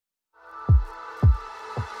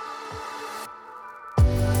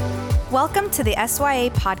Welcome to the SYA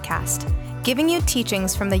podcast, giving you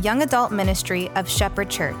teachings from the young adult ministry of Shepherd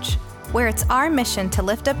Church, where it's our mission to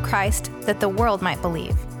lift up Christ that the world might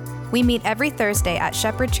believe. We meet every Thursday at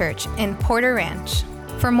Shepherd Church in Porter Ranch.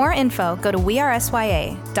 For more info, go to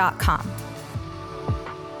wearesya.com.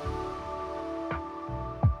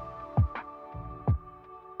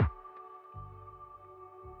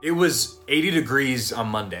 It was 80 degrees on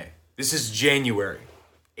Monday. This is January.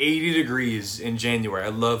 80 degrees in January. I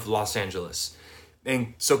love Los Angeles.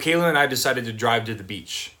 And so Kayla and I decided to drive to the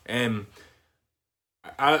beach. And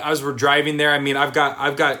as we're driving there, I've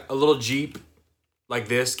got a little Jeep like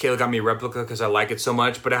this. Kayla got me a replica because I like it so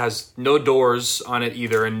much, but it has no doors on it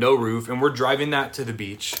either and no roof. And we're driving that to the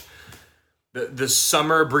beach. The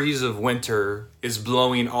summer breeze of winter is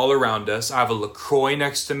blowing all around us. I have a LaCroix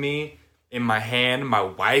next to me in my hand. My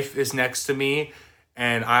wife is next to me.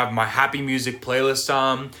 And I have my happy music playlist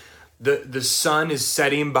on. The sun is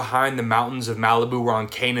setting behind the mountains of Malibu. We're on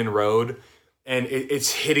Canaan Road. And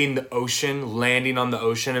it's hitting the ocean, landing on the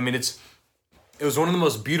ocean. It was one of the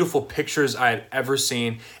most beautiful pictures I had ever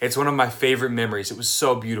seen. It's one of my favorite memories. It was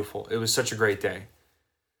so beautiful. It was such a great day.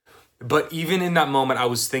 But even in that moment, I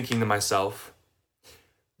was thinking to myself,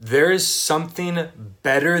 there is something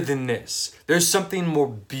better than this. There's something more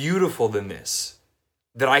beautiful than this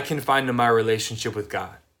that I can find in my relationship with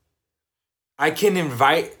God. I can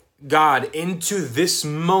invite God into this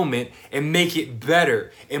moment and make it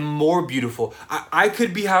better and more beautiful. I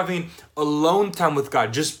could be having alone time with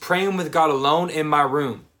God, just praying with God alone in my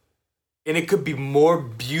room. And it could be more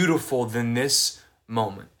beautiful than this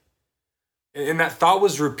moment. And that thought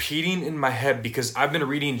was repeating in my head because I've been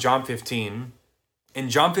reading John 15. And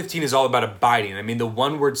John 15 is all about abiding. The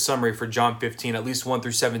one-word summary for John 15, at least 1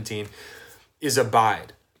 through 17, is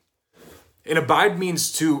abide. And abide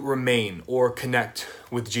means to remain or connect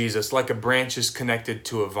with Jesus, like a branch is connected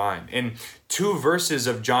to a vine. And two verses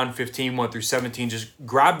of John 15, 1 through 17, just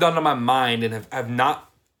grabbed onto my mind and have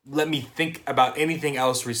not let me think about anything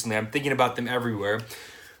else recently. I'm thinking about them everywhere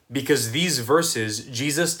because these verses,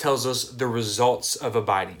 Jesus tells us the results of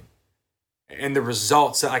abiding. And the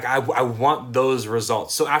results, I want those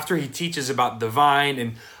results. So after he teaches about the vine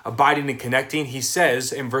and abiding and connecting, he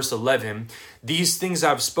says in verse 11, "These things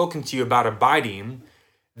I've spoken to you about abiding,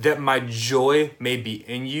 that my joy may be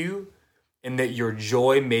in you and that your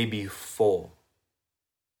joy may be full."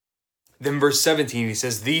 Then verse 17, he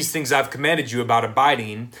says, "These things I've commanded you about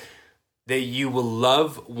abiding, that you will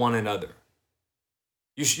love one another."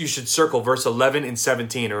 You should circle verse 11 and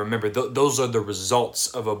 17 and remember those are the results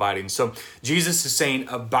of abiding. So Jesus is saying,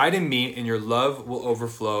 abide in me and your love will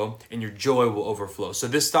overflow and your joy will overflow. So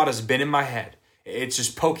this thought has been in my head. It's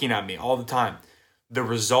just poking at me all the time. The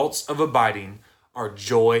results of abiding are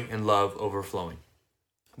joy and love overflowing.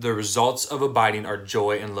 The results of abiding are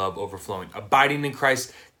joy and love overflowing. Abiding in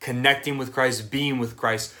Christ, connecting with Christ, being with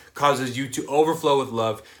Christ causes you to overflow with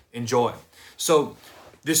love and joy. So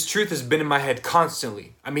this truth has been in my head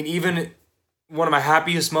constantly. Even one of my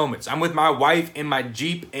happiest moments, I'm with my wife in my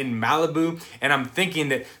Jeep in Malibu, and I'm thinking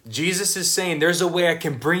that Jesus is saying there's a way I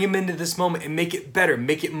can bring him into this moment and make it better,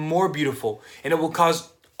 make it more beautiful. And it will cause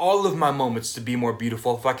all of my moments to be more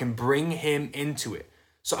beautiful if I can bring him into it.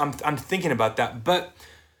 So I'm thinking about that. But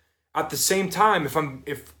at the same time,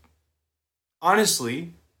 if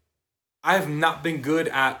honestly, I have not been good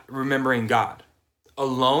at remembering God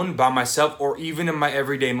alone, by myself, or even in my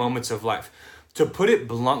everyday moments of life. To put it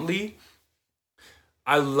bluntly,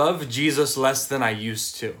 I love Jesus less than I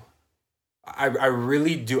used to. I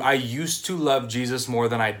really do. I used to love Jesus more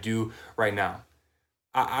than I do right now.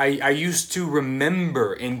 I used to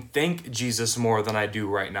remember and thank Jesus more than I do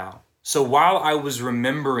right now. So while I was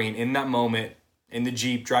remembering in that moment in the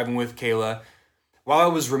Jeep driving with Kayla, while I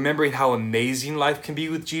was remembering how amazing life can be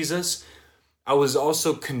with Jesus, I was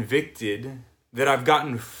also convicted that I've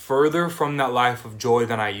gotten further from that life of joy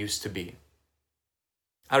than I used to be.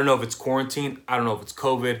 I don't know if it's quarantine. I don't know if it's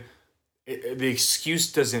COVID. The excuse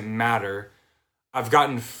doesn't matter. I've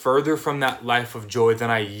gotten further from that life of joy than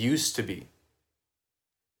I used to be.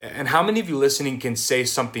 And how many of you listening can say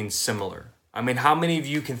something similar? How many of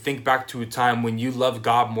you can think back to a time when you loved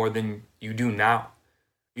God more than you do now?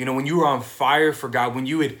 When you were on fire for God, when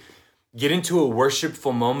you would get into a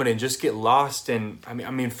worshipful moment and just get lost and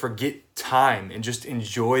forget time and just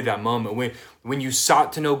enjoy that moment. When you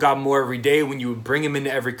sought to know God more every day, when you would bring him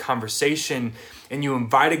into every conversation and you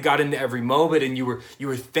invited God into every moment and you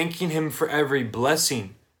were thanking him for every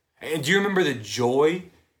blessing. And do you remember the joy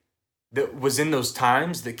that was in those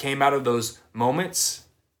times that came out of those moments?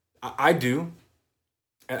 I do.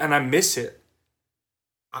 And I miss it.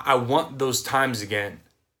 I want those times again.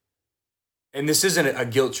 and this isn't a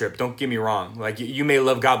guilt trip, don't get me wrong. Like, you may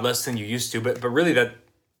love God less than you used to, but really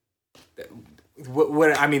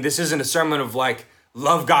this isn't a sermon of like,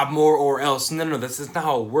 love God more or else. No, that's not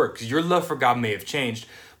how it works. Your love for God may have changed,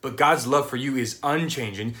 but God's love for you is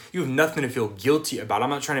unchanging. You have nothing to feel guilty about. I'm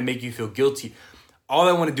not trying to make you feel guilty. All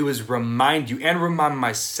I want to do is remind you and remind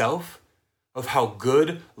myself of how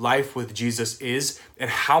good life with Jesus is and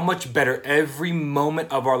how much better every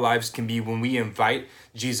moment of our lives can be when we invite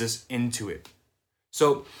Jesus into it.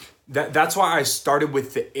 So that's why I started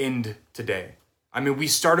with the end today. We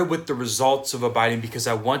started with the results of abiding because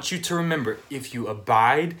I want you to remember, if you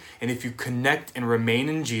abide and if you connect and remain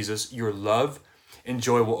in Jesus, your love and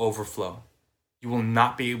joy will overflow. You will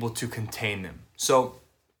not be able to contain them. So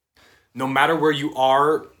no matter where you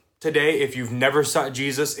are today, if you've never sought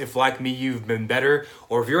Jesus, if like me, you've been better,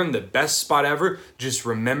 or if you're in the best spot ever, just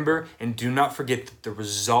remember and do not forget that the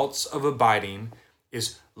results of abiding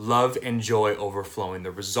is love and joy overflowing.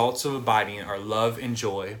 The results of abiding are love and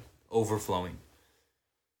joy overflowing.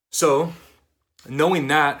 So, knowing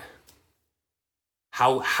that,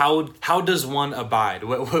 how does one abide?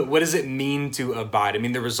 What does it mean to abide?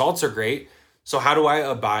 The results are great. So how do I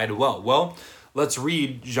abide well? Well, let's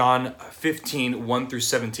read John 15, 1 through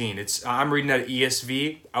 17. I'm reading out of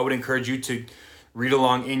ESV. I would encourage you to read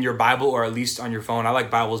along in your Bible or at least on your phone. I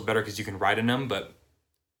like Bibles better because you can write in them, but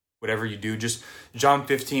whatever you do, just John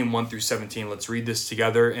 15, 1 through 17. Let's read this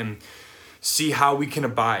together and see how we can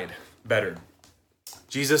abide better.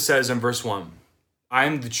 Jesus says in verse 1, I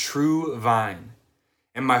am the true vine,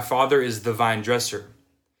 and my Father is the vine dresser.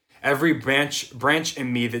 Every branch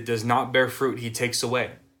in me that does not bear fruit, he takes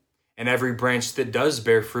away. And every branch that does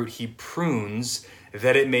bear fruit, he prunes,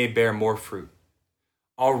 that it may bear more fruit.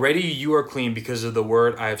 Already you are clean because of the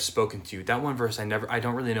word I have spoken to you. That one verse, I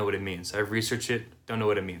don't really know what it means. I've researched it, don't know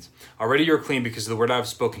what it means. Already you're clean because of the word I have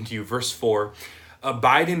spoken to you. Verse 4,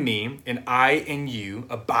 abide in me and I in you.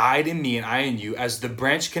 Abide in me and I in you. As the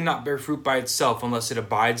branch cannot bear fruit by itself unless it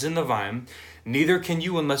abides in the vine, neither can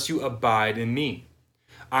you unless you abide in me.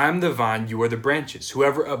 I am the vine, you are the branches.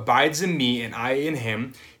 Whoever abides in me and I in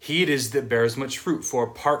him, he it is that bears much fruit. For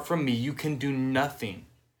apart from me, you can do nothing.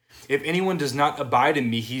 If anyone does not abide in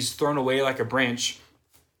me, he's thrown away like a branch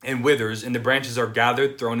and withers, and the branches are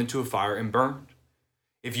gathered, thrown into a fire, and burned.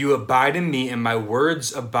 If you abide in me and my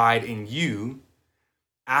words abide in you,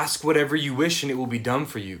 ask whatever you wish and it will be done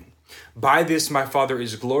for you. By this my Father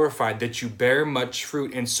is glorified, that you bear much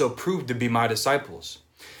fruit and so prove to be my disciples.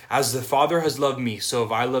 As the Father has loved me, so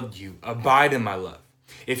have I loved you. Abide in my love.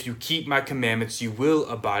 If you keep my commandments, you will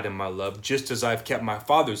abide in my love, just as I've kept my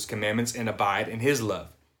Father's commandments and abide in his love.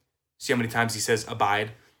 See how many times he says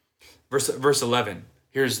abide? Verse 11.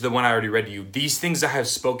 Here's the one I already read to you. These things I have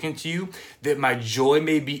spoken to you, that my joy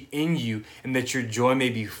may be in you, and that your joy may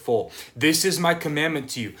be full. This is my commandment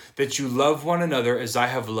to you, that you love one another as I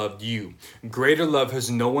have loved you. Greater love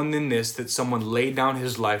has no one than this, that someone lay down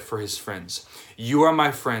his life for his friends. You are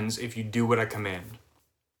my friends if you do what I command.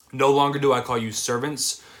 No longer do I call you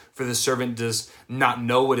servants, for the servant does not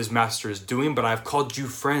know what his master is doing, but I have called you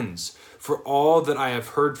friends. For all that I have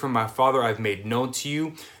heard from my Father I have made known to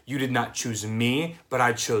you. You did not choose me, but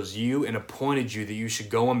I chose you and appointed you that you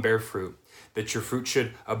should go and bear fruit, that your fruit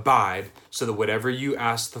should abide, so that whatever you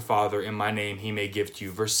ask the Father in my name, he may give to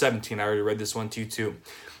you. Verse 17, I already read this one to you too.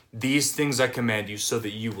 These things I command you so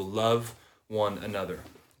that you will love one another.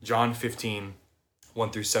 John 15,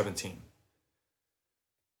 1 through 17.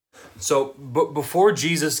 So before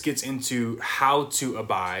Jesus gets into how to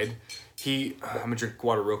abide, I'm going to drink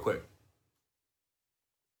water real quick.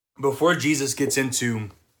 Before Jesus gets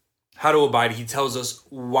into how to abide, he tells us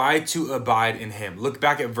why to abide in him. Look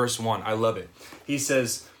back at verse 1. I love it. He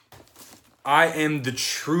says, I am the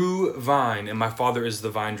true vine and my Father is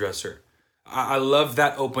the vine dresser. I love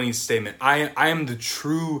that opening statement. I am the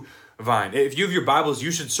true vine. If you have your Bibles,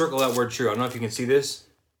 you should circle that word true. I don't know if you can see this.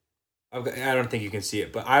 I don't think you can see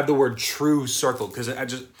it, but I have the word true circled because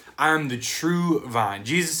I am the true vine.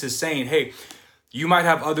 Jesus is saying, hey, you might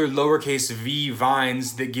have other lowercase v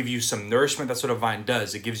vines that give you some nourishment. That's what a vine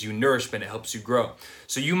does. It gives you nourishment. It helps you grow.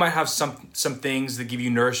 So you might have some things that give you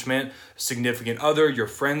nourishment, significant other, your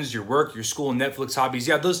friends, your work, your school, Netflix, hobbies.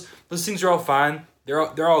 Yeah, those things are all fine.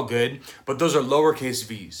 They're all good, but those are lowercase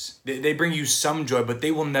v's. They bring you some joy, but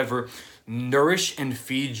they will never nourish and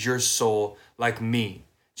feed your soul like me.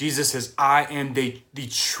 Jesus says, I am the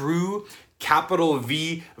true capital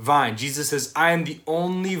V vine. Jesus says, I am the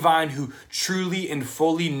only vine who truly and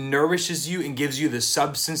fully nourishes you and gives you the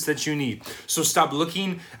substance that you need. So stop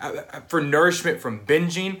looking for nourishment from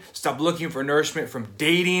binging. Stop looking for nourishment from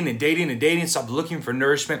dating. Stop looking for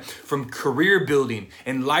nourishment from career building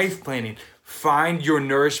and life planning. Find your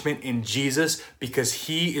nourishment in Jesus because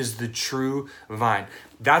he is the true vine.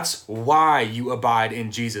 That's why you abide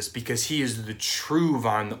in Jesus, because he is the true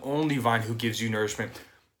vine, the only vine who gives you nourishment.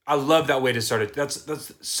 I love that way to start it.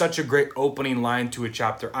 That's such a great opening line to a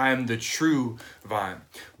chapter. I am the true vine.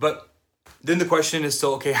 But then the question is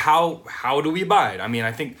still, okay, how do we abide? I mean,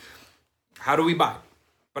 I think, how do we abide?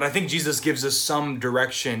 But I think Jesus gives us some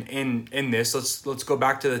direction in this. Let's go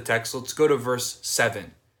back to the text. Let's go to verse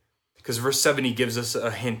 7. Because verse 7, he gives us a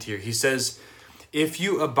hint here. He says, if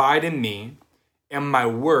you abide in me and my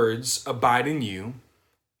words abide in you,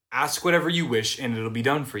 ask whatever you wish and it'll be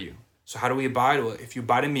done for you. So how do we abide? Well, if you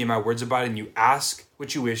abide in me and my words abide in you, ask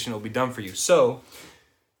what you wish and it'll be done for you. So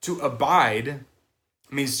to abide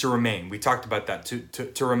means to remain. We talked about that,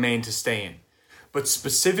 to remain, to stay in. But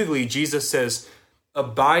specifically, Jesus says,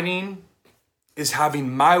 abiding is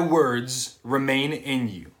having my words remain in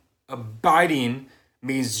you. Abiding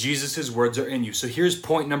means Jesus' words are in you. So here's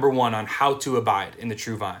point number 1 on how to abide in the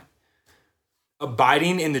true vine.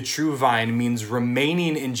 Abiding in the true vine means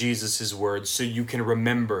remaining in Jesus' words so you can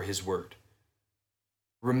remember his word.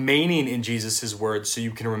 Remaining in Jesus' words so you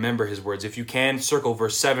can remember his words. If you can, circle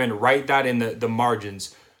verse 7, write that in the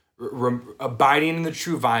margins. Abiding in the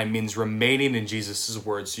true vine means remaining in Jesus'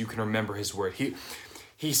 words so you can remember his word.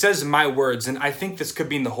 He says my words, and I think this could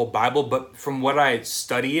be in the whole Bible, but from what I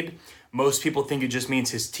studied, most people think it just means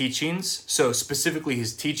his teachings. So specifically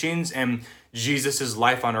his teachings and Jesus'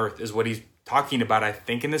 life on earth is what he's talking about, I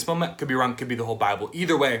think, in this moment. Could be wrong, could be the whole Bible.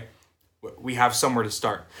 Either way, we have somewhere to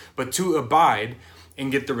start. But to abide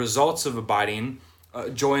and get the results of abiding,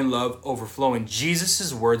 joy and love overflowing,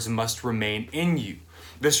 Jesus' words must remain in you.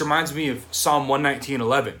 This reminds me of Psalm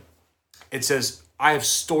 119:11. It says, I have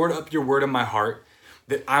stored up your word in my heart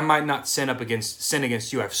that I might not sin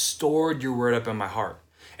against you. I've stored your word up in my heart.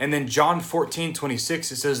 And then John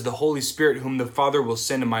 14:26, it says, the Holy Spirit whom the Father will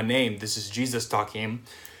send in my name, this is Jesus talking,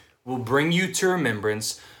 will bring you to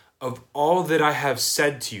remembrance of all that I have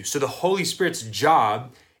said to you. So the Holy Spirit's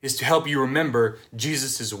job is to help you remember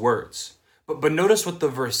Jesus' words. But notice what the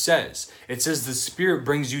verse says. It says the Spirit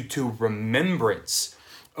brings you to remembrance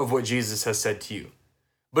of what Jesus has said to you.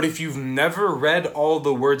 But if you've never read all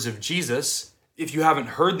the words of Jesus, if you haven't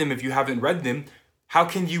heard them, if you haven't read them, how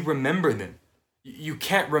can you remember them? You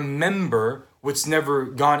can't remember what's never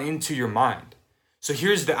gone into your mind. So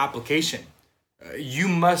here's the application. You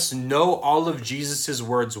must know all of Jesus'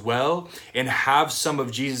 words well and have some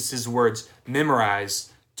of Jesus' words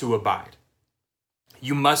memorized to abide.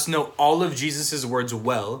 You must know all of Jesus' words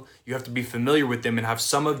well. You have to be familiar with them and have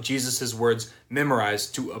some of Jesus' words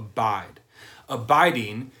memorized to abide.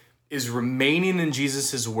 Abiding is remaining in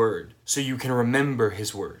Jesus' word so you can remember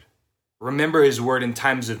his word. Remember his word in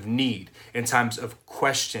times of need, in times of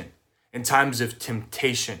question, in times of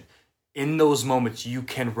temptation. In those moments, you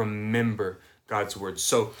can remember God's word.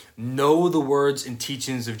 So know the words and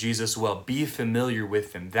teachings of Jesus well. Be familiar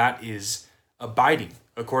with them. That is abiding,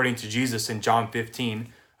 according to Jesus in John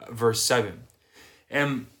 15, verse 7.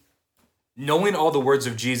 And knowing all the words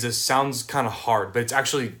of Jesus sounds kind of hard, but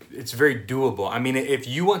it's very doable. I mean, if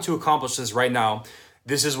you want to accomplish this right now,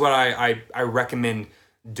 this is what I recommend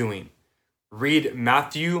doing. Read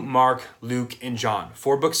Matthew, Mark, Luke, and John.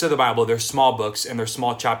 4 books of the Bible. They're small books and they're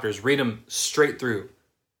small chapters. Read them straight through.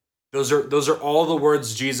 Those are all the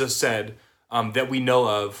words Jesus said that we know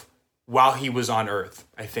of while he was on earth,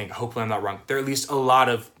 I think. Hopefully I'm not wrong. There are at least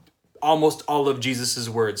almost all of Jesus's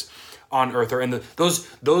words on earth are in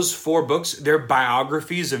those 4 books. They're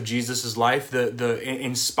biographies of Jesus's life, the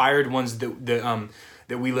inspired ones that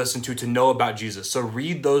we listen to know about Jesus. So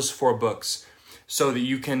read those 4 books so that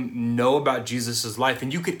you can know about Jesus's life.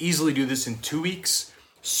 And you could easily do this in 2 weeks,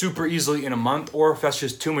 super easily in a month, or if that's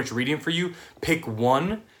just too much reading for you, pick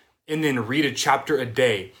one and then read a chapter a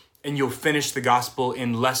day, and you'll finish the gospel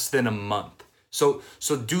in less than a month. So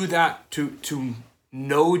do that to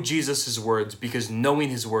know Jesus's words, because knowing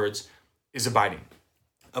his words is abiding.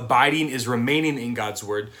 Abiding is remaining in God's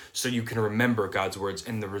word so you can remember God's words.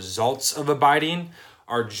 And the results of abiding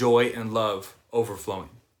are joy and love overflowing.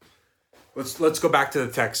 Let's go back to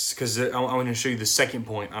the text, because I want to show you the second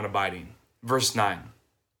point on abiding. Verse 9.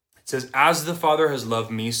 It says, as the Father has loved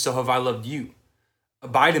me, so have I loved you.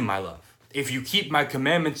 Abide in my love. If you keep my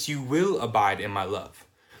commandments, you will abide in my love,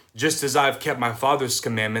 just as I have kept my Father's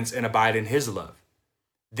commandments and abide in his love.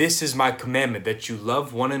 This is my commandment, that you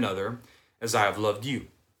love one another as I have loved you.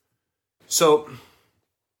 So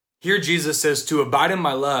here Jesus says, to abide in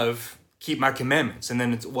my love, keep my commandments. And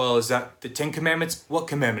then is that the 10 commandments? What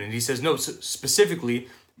commandment? And he says, no, specifically,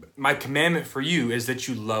 my commandment for you is that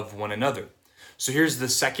you love one another. So here's the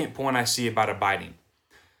second point I see about abiding.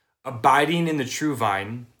 Abiding in the true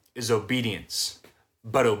vine is obedience,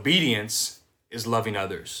 but obedience is loving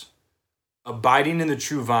others. Abiding in the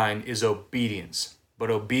true vine is obedience,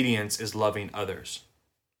 but obedience is loving others.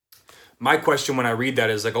 My question when I read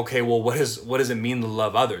that is like, okay, well, what does it mean to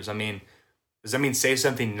love others? I mean, does that mean say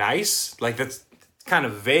something nice? Like that's kind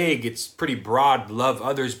of vague. It's pretty broad, love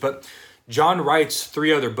others. But John writes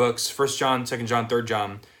 3 other books, 1 John, 2 John, 3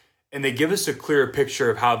 John, and they give us a clearer picture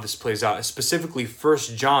of how this plays out, specifically 1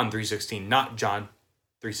 John 3:16, not John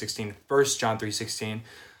 3:16, 1 John 3:16.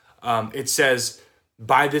 It says,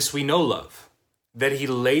 by this we know love, that he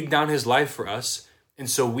laid down his life for us, and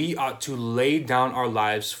so we ought to lay down our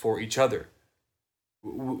lives for each other.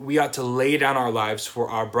 We ought to lay down our lives for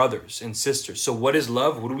our brothers and sisters. So what is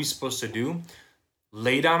love? What are we supposed to do?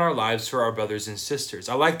 Lay down our lives for our brothers and sisters.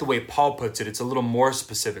 I like the way Paul puts it. It's a little more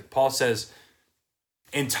specific. Paul says,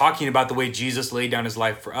 in talking about the way Jesus laid down his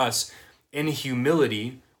life for us, in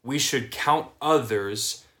humility, we should count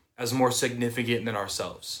others as more significant than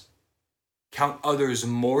ourselves. Count others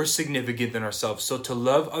more significant than ourselves. So to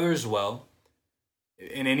love others well,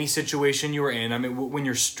 in any situation you are in, I mean, when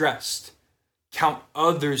you're stressed, count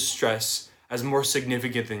others' stress as more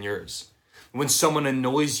significant than yours. When someone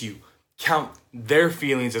annoys you, count their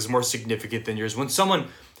feelings as more significant than yours. When someone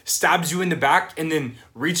stabs you in the back and then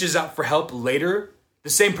reaches out for help later, the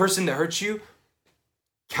same person that hurts you,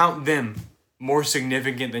 count them more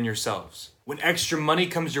significant than yourselves. When extra money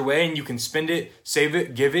comes your way and you can spend it, save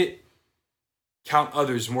it, give it, count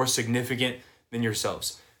others more significant than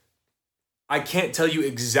yourselves. I can't tell you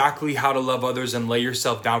exactly how to love others and lay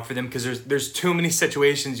yourself down for them because there's too many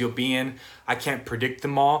situations you'll be in. I can't predict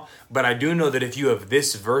them all, but I do know that if you have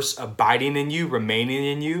this verse abiding in you, remaining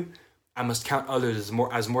in you, I must count others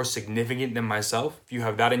as more significant than myself. If you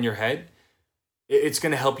have that in your head, it's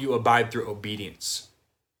going to help you abide through obedience.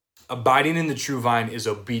 Abiding in the true vine is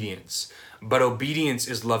obedience, but obedience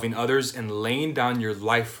is loving others and laying down your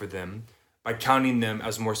life for them by counting them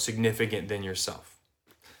as more significant than yourself.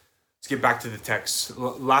 Let's get back to the text.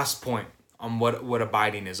 Last point on what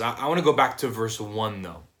abiding is. I want to go back to verse 1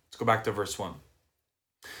 though. Let's go back to verse 1.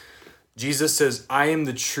 Jesus says, I am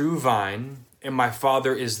the true vine and my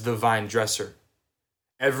Father is the vine dresser.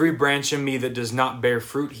 Every branch in me that does not bear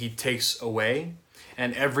fruit, he takes away.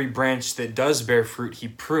 And every branch that does bear fruit, he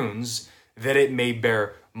prunes, that it may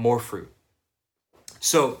bear more fruit.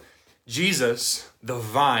 So Jesus, the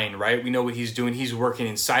vine, right? We know what he's doing. He's working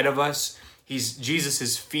inside of us. Jesus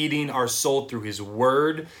is feeding our soul through his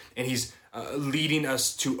word, and he's leading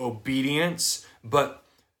us to obedience. But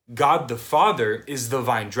God the Father is the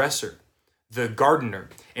vine dresser, the gardener,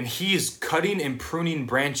 and he is cutting and pruning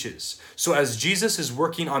branches. So as Jesus is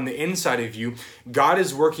working on the inside of you, God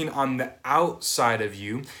is working on the outside of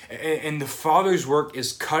you, and the Father's work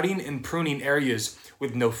is cutting and pruning areas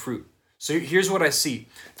with no fruit. So here's what I see.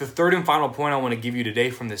 The third and final point I want to give you today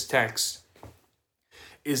from this text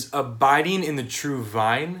is abiding in the true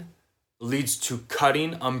vine leads to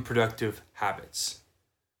cutting unproductive habits.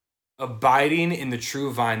 Abiding in the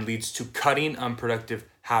true vine leads to cutting unproductive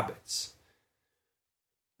habits.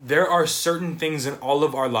 There are certain things in all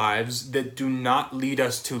of our lives that do not lead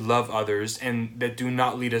us to love others and that do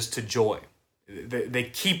not lead us to joy. They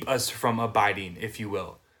keep us from abiding, if you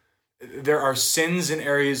will. There are sins and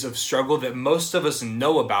areas of struggle that most of us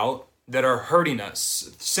know about that are hurting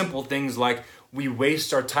us. Simple things like we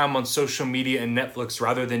waste our time on social media and Netflix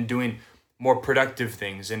rather than doing more productive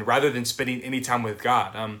things and rather than spending any time with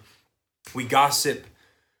God. We gossip.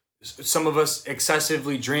 Some of us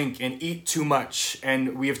excessively drink and eat too much,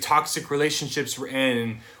 and we have toxic relationships we're in,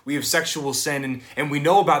 and we have sexual sin, and we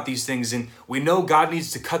know about these things, and we know God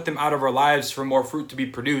needs to cut them out of our lives for more fruit to be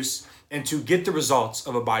produced and to get the results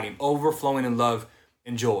of abiding, overflowing in love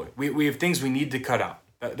and joy. We have things we need to cut out.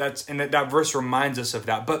 That verse reminds us of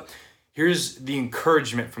that. But here's the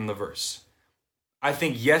encouragement from the verse. I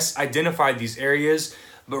think, yes, identify these areas,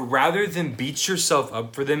 but rather than beat yourself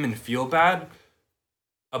up for them and feel bad,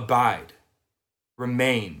 abide,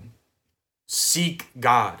 remain, seek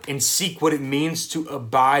God, and seek what it means to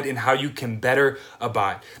abide and how you can better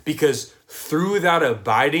abide. Because through that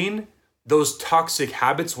abiding, those toxic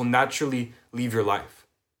habits will naturally leave your life.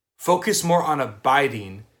 Focus more on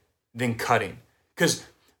abiding than cutting. Because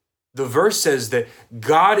the verse says that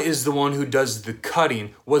God is the one who does the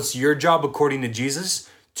cutting. What's your job according to Jesus?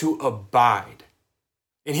 To abide.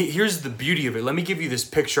 And here's the beauty of it. Let me give you this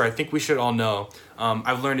picture. I think we should all know.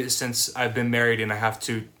 I've learned it since I've been married and I have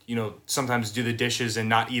to, sometimes do the dishes and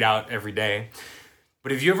not eat out every day.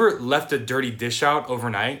 But have you ever left a dirty dish out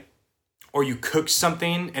overnight? Or you cooked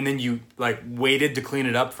something and then you waited to clean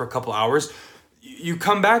it up for a couple hours? You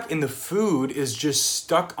come back and the food is just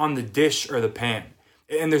stuck on the dish or the pan.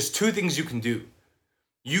 And there's two things you can do.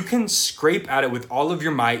 You can scrape at it with all of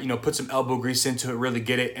your might, put some elbow grease into it, really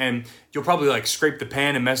get it, and you'll probably like scrape the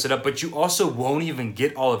pan and mess it up, but you also won't even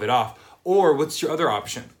get all of it off. Or what's your other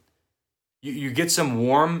option? You get some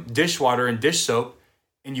warm dishwater and dish soap,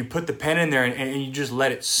 and you put the pan in there and you just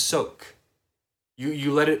let it soak.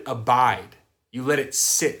 You let it abide. You let it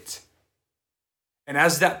sit. And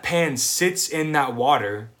as that pan sits in that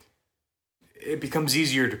water, it becomes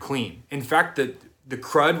easier to clean. In fact, the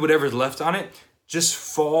crud, whatever's left on it, just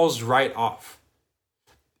falls right off.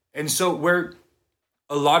 And so where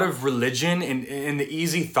a lot of religion and the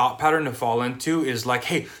easy thought pattern to fall into is like,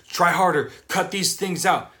 hey, try harder, cut these things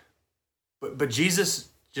out. But Jesus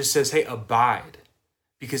just says, hey, abide.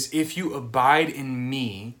 Because if you abide in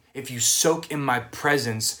me, if you soak in my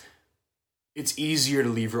presence, it's easier to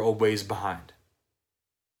leave your old ways behind.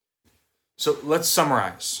 So let's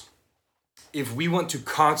summarize. If we want to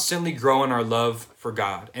constantly grow in our love for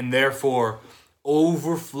God and therefore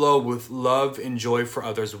overflow with love and joy for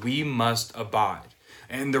others, we must abide.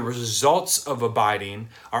 And the results of abiding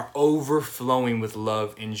are overflowing with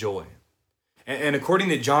love and joy. And according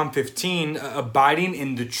to John 15, abiding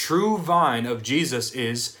in the true vine of Jesus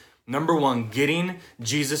is, number one, getting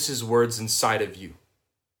Jesus' words inside of you.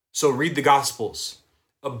 So read the Gospels.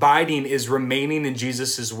 Abiding is remaining in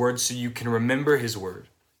Jesus' words so you can remember his word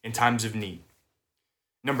in times of need.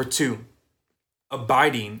 Number two,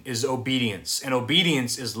 abiding is obedience, and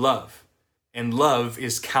obedience is love, and love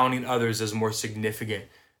is counting others as more significant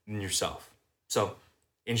than yourself. So,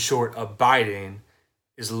 in short, abiding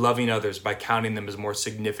is loving others by counting them as more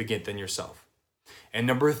significant than yourself. And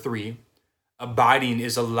number three, abiding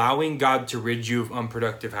is allowing God to rid you of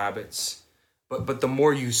unproductive habits. But the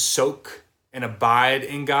more you soak and abide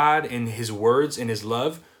in God, in his words, in his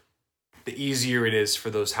love, the easier it is for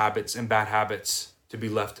those habits and bad habits to be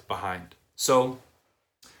left behind. So,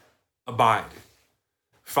 abide.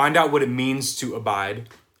 Find out what it means to abide.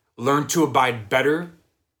 Learn to abide better,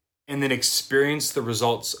 and then experience the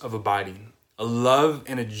results of abiding. A love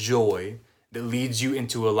and a joy that leads you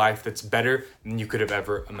into a life that's better than you could have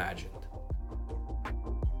ever imagined.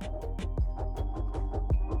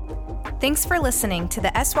 Thanks for listening to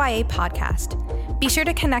the SYA podcast. Be sure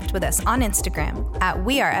to connect with us on Instagram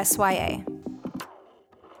 @WeAreSYA.